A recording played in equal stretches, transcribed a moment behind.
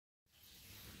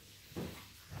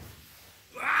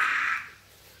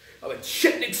a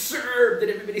Trstenik Serb that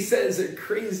everybody says are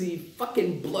crazy,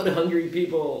 fucking blood-hungry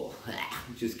people.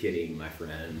 I'm just kidding, my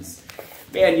friends.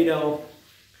 Man, you know,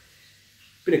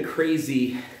 been a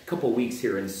crazy couple weeks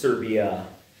here in Serbia.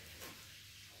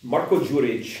 Marko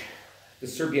Đurić, the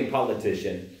Serbian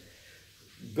politician,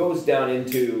 goes down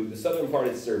into the southern part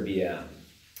of Serbia.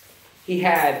 He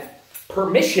had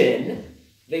permission.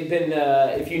 They've been,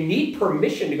 if you need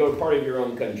permission to go to part of your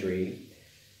own country,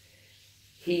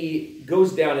 he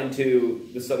goes down into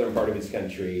the southern part of his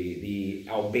country. The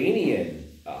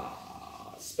Albanian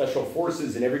special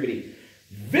forces and everybody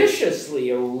viciously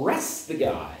arrests the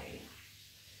guy.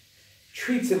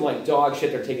 Treats him like dog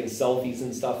shit. They're taking selfies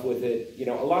and stuff with it. You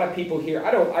know, a lot of people here,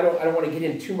 I don't want to get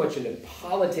in too much into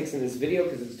politics in this video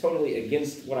because it's totally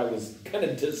against what I was going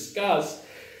to discuss.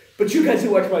 But you guys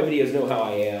who watch my videos know how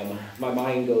I am. My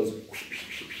mind goes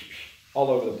all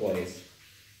over the place.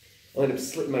 I'll end up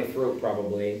slitting my throat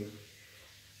probably.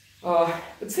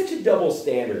 But such a double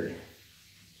standard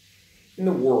in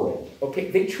the world. Okay,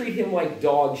 they treat him like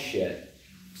dog shit.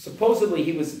 Supposedly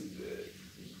he was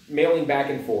mailing back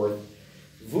and forth.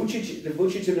 The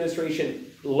Vučić administration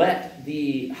let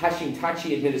the Hashim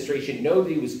Thaçi administration know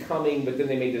that he was coming, but then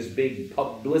they made this big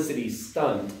publicity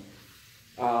stunt,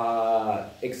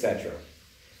 etc.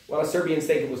 A lot of Serbians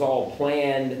think it was all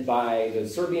planned by the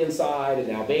Serbian side and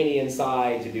the Albanian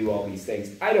side to do all these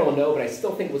things. I don't know, but I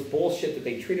still think it was bullshit that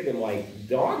they treated him like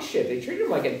dog shit. They treated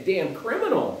him like a damn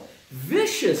criminal,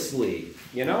 viciously,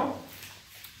 you know?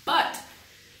 But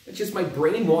it's just my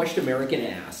brainwashed American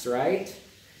ass, right?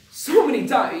 So many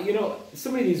times, you know,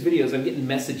 so many of these videos, I'm getting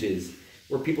messages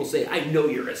where people say, I know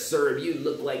you're a Serb, you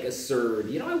look like a Serb.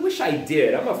 You know, I wish I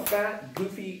did. I'm a fat,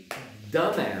 goofy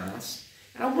dumbass.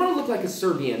 And I want to look like a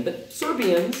Serbian, but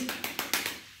Serbians,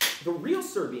 the real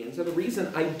Serbians, are the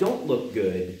reason I don't look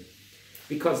good,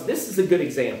 because this is a good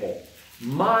example.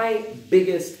 My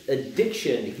biggest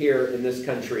addiction here in this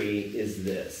country is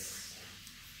this.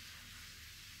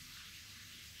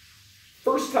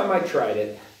 First time I tried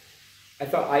it, I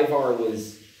thought Ajvar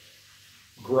was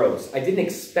gross. I didn't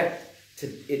expect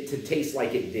it to taste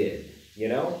like it did, you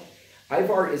know?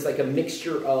 Ajvar is like a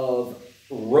mixture of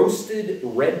roasted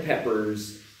red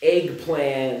peppers,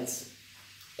 eggplants,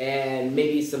 and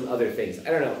maybe some other things.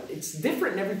 I don't know. It's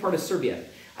different in every part of Serbia.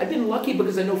 I've been lucky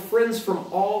because I know friends from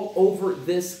all over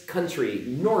this country,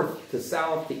 north to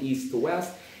south to east to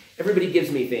west. Everybody gives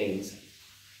me things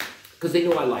because they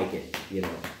know I like it, you know.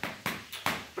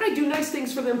 But I do nice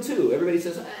things for them too. Everybody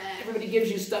says, everybody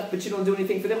gives you stuff, but you don't do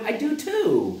anything for them. I do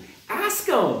too. Ask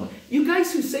them. You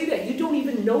guys who say that, you don't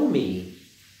even know me.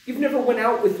 You've never went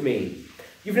out with me.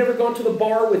 You've never gone to the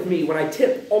bar with me when I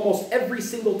tip almost every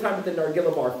single time at the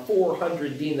Nargila bar,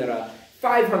 400 dinara,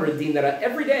 500 dinara,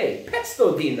 every day,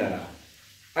 500 dinara.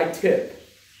 I tip.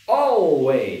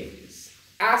 Always.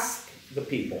 Ask the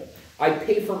people. I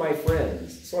pay for my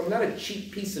friends. So I'm not a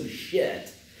cheap piece of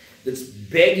shit that's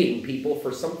begging people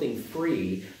for something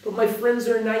free. But my friends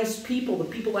are nice people, the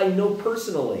people I know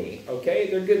personally, okay?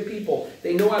 They're good people.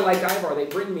 They know I like Ajvar. They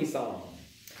bring me some.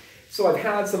 So I've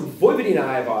had some Vojvodina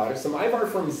Ajvar, some Ajvar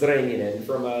from Zrenjanin,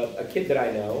 from a kid that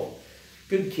I know.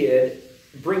 Good kid.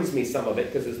 Brings me some of it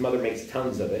because his mother makes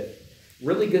tons of it.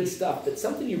 Really good stuff. But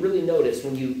something you really notice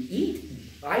when you eat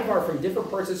Ajvar from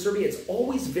different parts of Serbia, it's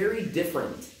always very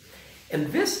different. And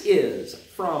this is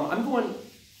from, I'm going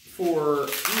for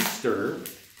Easter,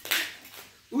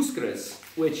 Uskrs,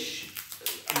 which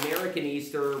American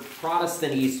Easter,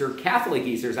 Protestant Easter, Catholic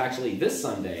Easter is actually this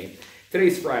Sunday.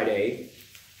 Today's Friday.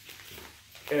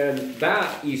 And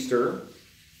that Easter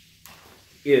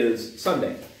is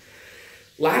Sunday.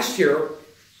 Last year,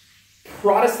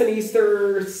 Protestant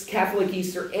Easter, Catholic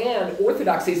Easter, and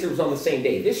Orthodox Easter was on the same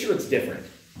day. This year it's different.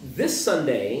 This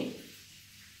Sunday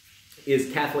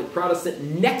is Catholic Protestant.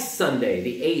 Next Sunday,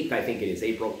 the 8th, I think it is,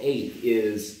 April 8th,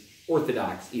 is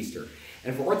Orthodox Easter.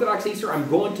 And for Orthodox Easter, I'm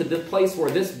going to the place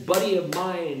where this buddy of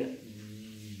mine,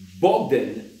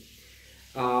 Bogdan,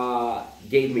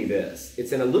 gave me this.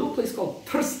 It's in a little place called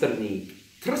Trstenik.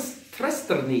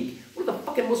 Trstenik. One of the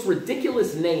fucking most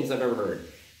ridiculous names I've ever heard.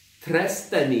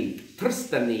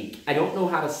 Trstenik. I don't know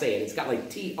how to say it. It's got like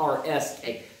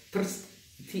T-R-S-K.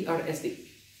 T-R-S-T.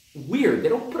 Weird. They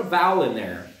don't put a vowel in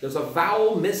there. There's a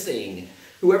vowel missing.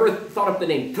 Whoever thought up the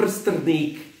name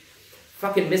Trstenik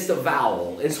fucking missed a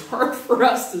vowel. It's hard for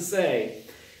us to say.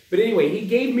 But anyway, he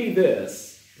gave me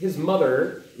this. His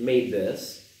mother made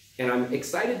this. And I'm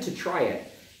excited to try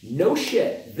it. No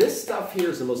shit. This stuff here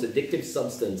is the most addictive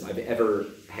substance I've ever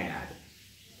had.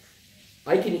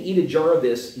 I can eat a jar of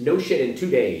this, no shit, in 2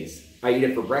 days. I eat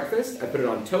it for breakfast. I put it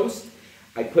on toast.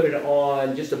 I put it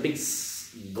on just a big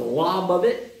glob of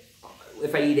it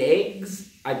if I eat eggs,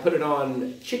 I put it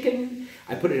on chicken.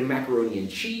 I put it in macaroni and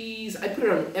cheese. I put it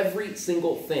on every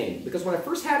single thing. Because when I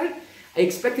first had it, I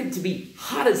expected it to be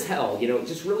hot as hell, you know,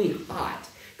 just really hot.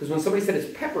 Because when somebody said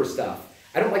it's pepper stuff,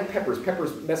 I don't like peppers.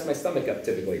 Peppers mess my stomach up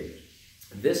typically.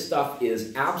 This stuff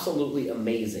is absolutely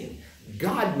amazing.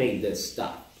 God made this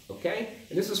stuff, okay?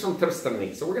 And this is from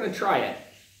Trstenik, so we're going to try it.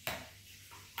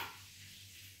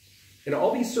 And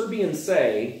all these Serbians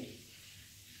say,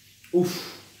 oof,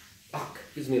 fuck,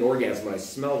 gives me an orgasm when I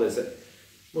smell this.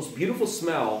 Most beautiful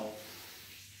smell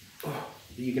that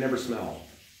you can ever smell.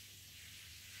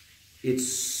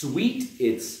 It's sweet.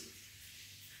 It's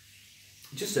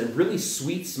just a really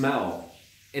sweet smell.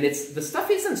 And the stuff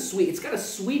isn't sweet. It's got a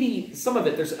sweetie, some of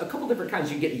it. There's a couple different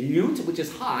kinds. You get Lut, which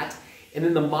is hot, and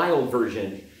then the mild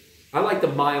version. I like the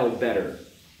mild better.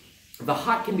 The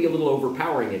hot can be a little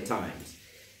overpowering at times.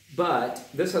 But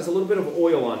this has a little bit of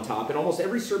oil on top, and almost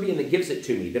every Serbian that gives it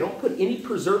to me, they don't put any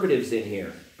preservatives in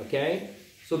here, okay?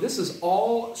 So this is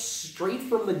all straight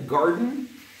from the garden,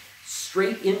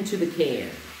 straight into the can.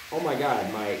 Oh my God,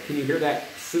 can you hear that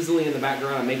sizzling in the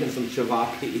background? I'm making some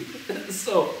chavapi.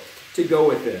 So, to go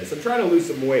with this, I'm trying to lose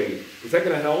some weight. Is that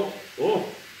gonna help? Oh.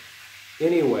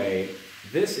 Anyway,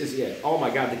 this is it. Oh my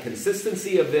God, the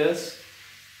consistency of this,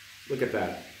 look at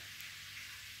that.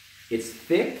 It's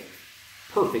thick,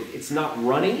 perfect. It's not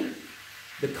runny.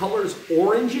 The color's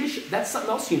orangish. That's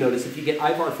something else you notice if you get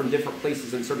Ajvar from different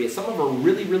places in Serbia. Some of them are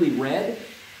really, really red.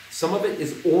 Some of it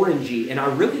is orangey, and I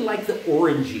really like the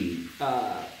orangey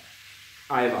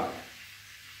Ajvar.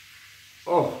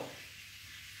 Oh.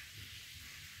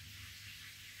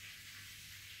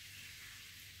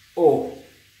 Oh.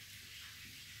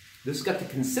 This has got the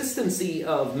consistency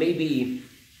of maybe...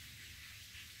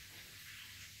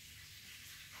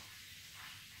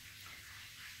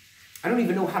 I don't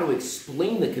even know how to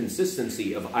explain the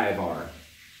consistency of Ajvar.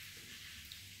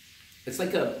 It's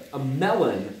like a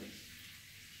melony.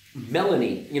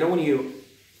 You know when you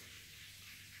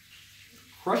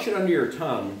crush it under your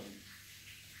tongue,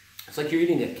 it's like you're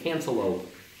eating a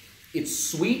cantaloupe. It's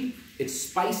sweet, it's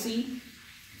spicy,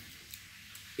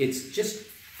 it's just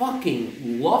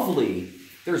fucking lovely.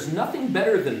 There's nothing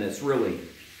better than this, really.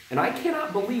 And I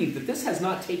cannot believe that this has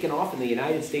not taken off in the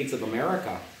United States of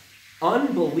America.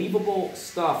 Unbelievable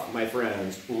stuff, my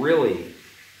friends, really.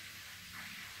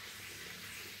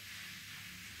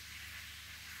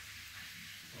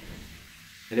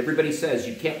 And everybody says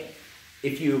you can't,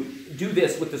 if you do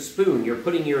this with a spoon, you're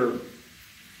putting your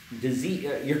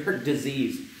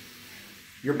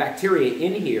your bacteria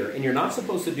in here, and you're not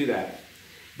supposed to do that.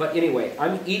 But anyway,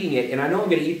 I'm eating it, and I know I'm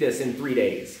going to eat this in 3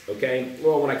 days, okay?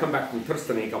 Well, when I come back from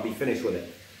Trstenik, I'll be finished with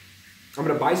it. I'm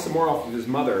going to buy some more off of his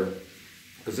mother,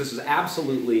 because this is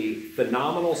absolutely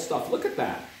phenomenal stuff. Look at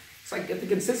that. It's like the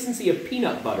consistency of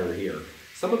peanut butter here.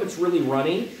 Some of it's really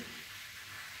runny.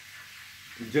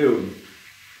 Dude,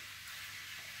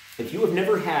 if you have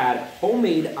never had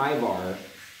homemade Ajvar,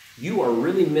 you are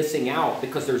really missing out,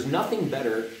 because there's nothing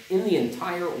better in the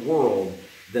entire world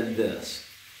than this.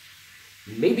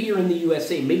 Maybe you're in the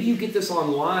USA. Maybe you get this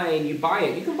online. You buy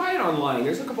it. You can buy it online.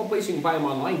 There's a couple places you can buy them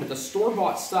online, but the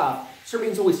store-bought stuff,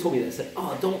 Serbians always told me that. They said,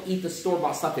 oh, don't eat the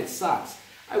store-bought stuff. It sucks.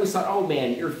 I always thought, oh,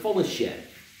 man, you're full of shit.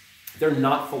 They're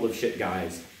not full of shit,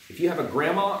 guys. If you have a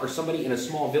grandma or somebody in a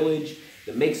small village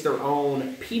that makes their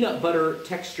own peanut butter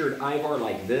textured Ajvar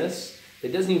like this,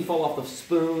 that doesn't even fall off the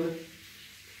spoon,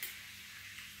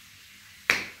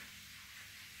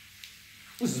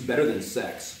 this is better than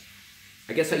sex.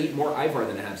 I guess I eat more Ajvar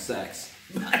than I have sex.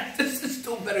 But this is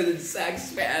still better than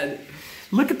sex, man.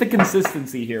 Look at the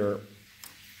consistency here.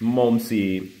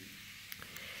 Momsi.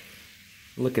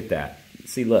 Look at that.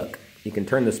 See, look. You can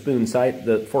turn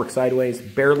the fork sideways.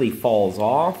 Barely falls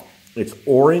off. It's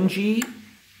orangey.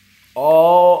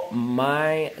 Oh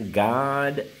my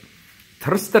God.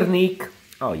 Trstenik.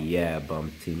 Oh yeah,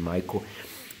 Bumpty Michael.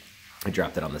 I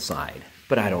dropped it on the side.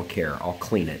 But I don't care. I'll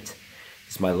clean it.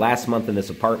 It's my last month in this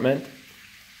apartment.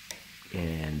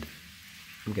 And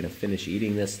I'm going to finish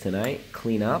eating this tonight,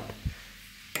 clean up,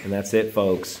 and that's it,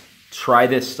 folks. Try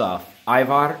this stuff.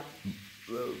 Ajvar,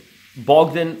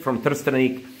 Bogdan from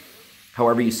Trstenik,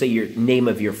 however you say your name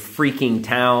of your freaking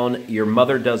town. Your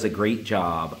mother does a great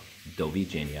job. Do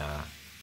viđenja.